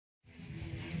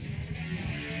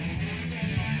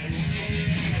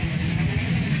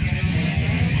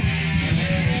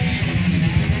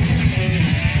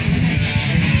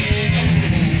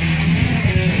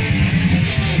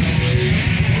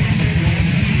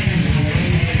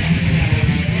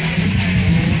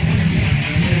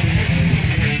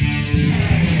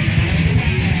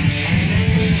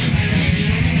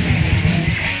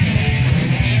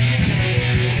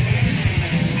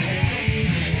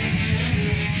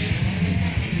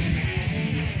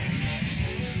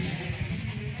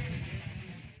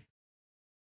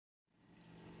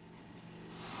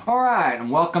Alright, and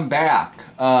welcome back.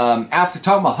 After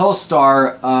talking about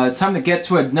Hellstar, it's time to get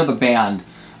to another band.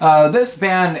 This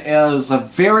band is a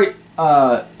very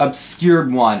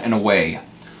obscured one in a way.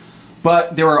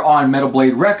 But they were on Metal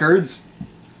Blade Records,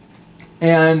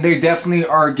 and they definitely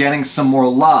are getting some more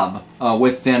love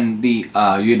within the,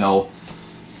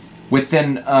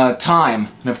 within time.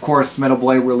 And of course, Metal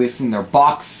Blade releasing their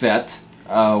box set,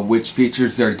 which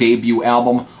features their debut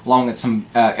album, along with some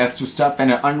extra stuff,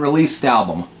 and an unreleased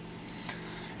album.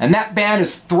 And that band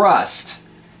is Thrust.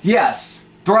 Yes,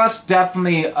 Thrust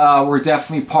definitely were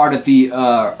definitely part of the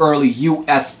early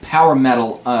U.S. power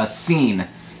metal scene,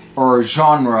 or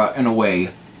genre in a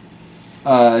way.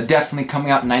 Definitely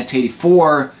coming out in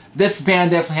 1984. This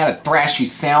band definitely had a thrashy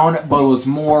sound, but it was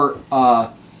more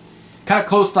kind of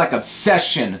close to like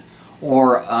Obsession,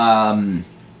 or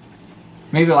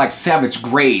maybe like Savage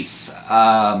Grace.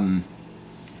 Who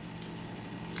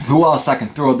else I can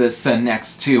throw this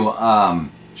next to?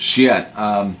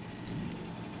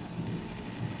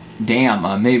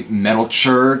 Maybe Metal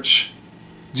Church.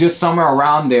 Just somewhere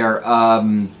around there.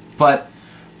 But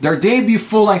their debut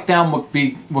full-length album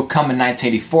would come in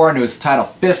 1984, and it was titled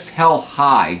Fist Held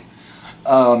High.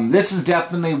 This is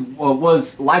definitely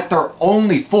was like their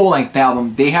only full-length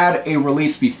album. They had a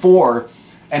release before,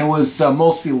 and it was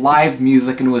mostly live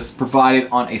music, and it was provided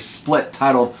on a split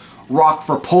titled Rock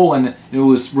for Poland, and it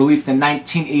was released in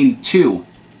 1982.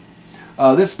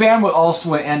 This band would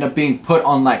also end up being put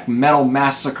on like Metal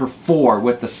Massacre 4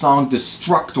 with the song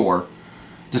Destructor,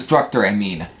 I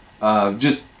mean.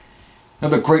 Just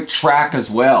another great track as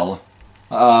well.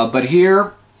 But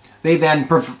here, they then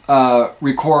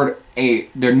record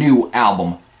their new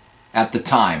album at the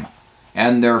time,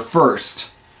 and their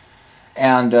first.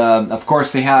 And of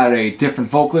course, they had a different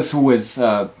vocalist who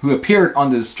appeared on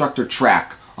the Destructor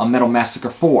track on Metal Massacre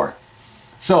 4.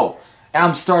 So,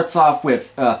 album starts off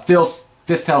with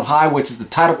Fist Held High, which is the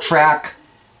title track.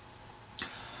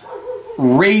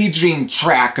 Raging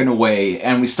track in a way,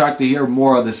 and we start to hear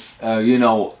more of this,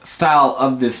 style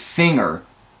of this singer.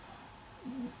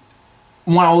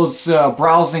 When I was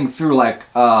browsing through,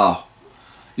 like, blog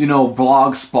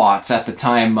spots at the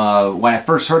time, when I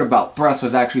first heard about Thrust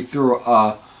was actually through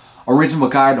Original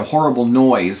Guide to Horrible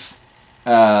Noise,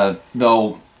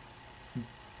 though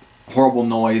Horrible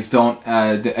Noise, don't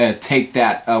take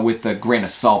that with a grain of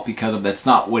salt, because that's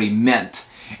not what he meant.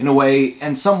 In a way,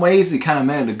 in some ways, he kind of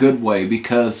meant it a good way,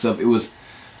 because it was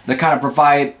to kind of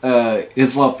provide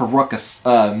his love for ruckus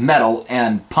metal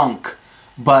and punk.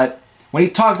 But when he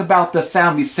talked about the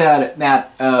sound, he said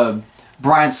that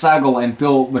Brian Segal and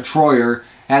Bill Matroyer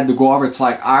had to go over to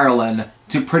like Ireland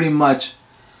to pretty much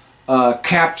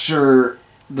capture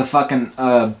the fucking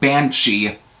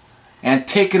Banshee and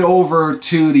take it over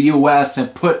to the U.S.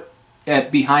 and put it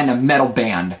behind a metal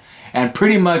band. And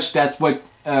pretty much that's what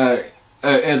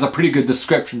is a pretty good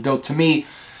description. Though to me,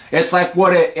 it's like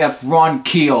what if Ron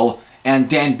Keel and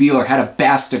Dan Beehler had a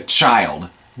bastard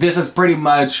child. This is pretty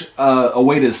much a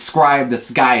way to describe this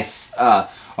guy's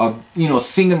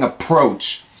singing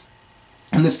approach.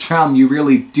 In this album, you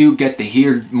really do get to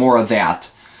hear more of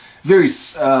that. Very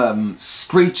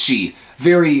screechy,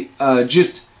 very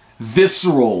just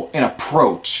visceral in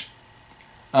approach.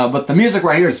 But the music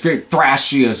right here is very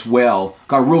thrashy as well.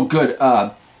 Got a real good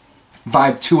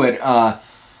vibe to it.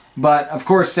 But of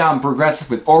course, sound progressive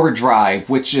with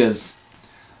Overdrive, which is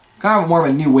kind of more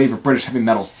of a new wave of British heavy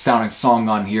metal sounding song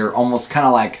on here. Almost kind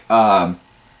of like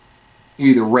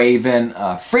either Raven,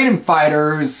 Freedom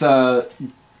Fighters. Kind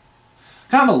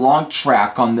of a long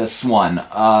track on this one.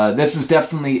 This is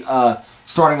definitely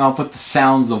starting off with the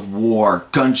sounds of war,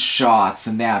 gunshots,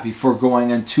 and that before going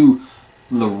into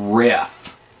the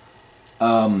riff.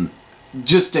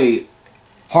 Just a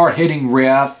hard-hitting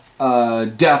riff.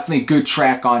 Definitely good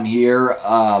track on here.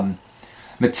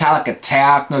 Metallic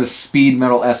Attack, another speed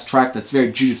metal-esque track that's very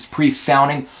Judas Priest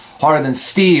sounding. Harder Than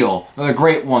Steel, another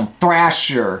great one.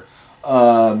 Thrasher,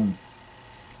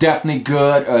 definitely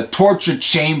good. Torture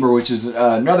Chamber, which is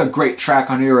another great track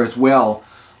on here as well.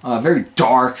 Very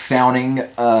dark sounding.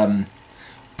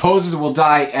 Poses Will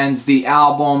Die ends the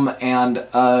album, and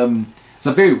it's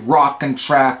a very rockin'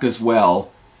 track as well.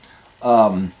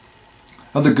 Another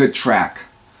good track.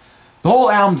 The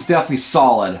whole album's definitely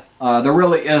solid. There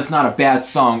really is not a bad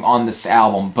song on this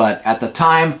album, but at the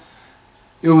time,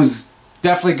 it was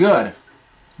definitely good.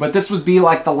 But this would be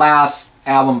like the last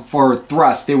album for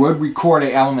Thrust. They would record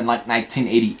an album in like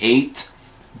 1988,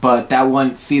 but that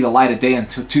wouldn't see the light of day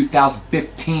until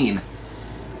 2015.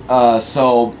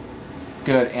 So,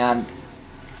 good. And,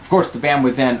 of course, the band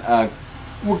would then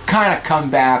would kind of come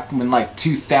back in like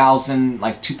 2000,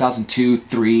 like 2002,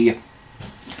 2003.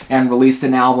 and released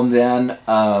an album then,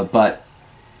 but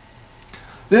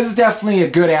this is definitely a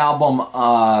good album,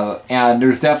 and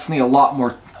there's definitely a lot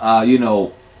more, you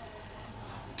know,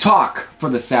 talk for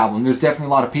this album. There's definitely a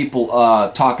lot of people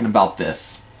talking about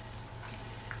this.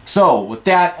 So, with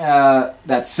that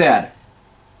that said,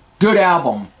 good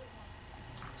album.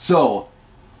 So,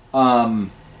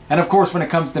 and of course, when it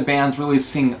comes to bands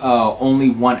releasing only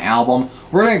one album,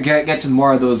 we're gonna get to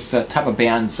more of those type of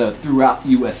bands throughout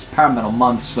U.S. Power Metal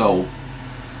Month. So,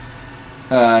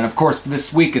 and of course,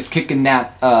 this week is kicking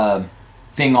that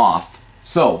thing off.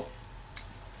 So,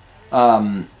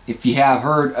 if you have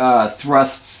heard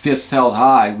Thrust's Fists Held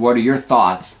High, what are your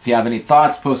thoughts? If you have any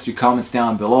thoughts, post your comments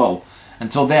down below.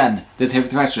 Until then, this is Heavy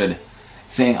Thrashed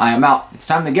saying I am out. It's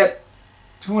time to get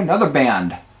to another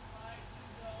band.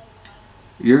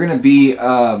 You're going to be,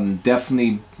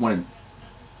 definitely want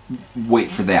to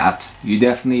wait for that. You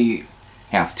definitely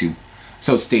have to.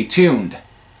 So stay tuned.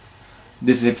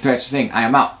 This is Heavy Thrashed saying I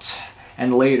am out.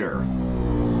 And later.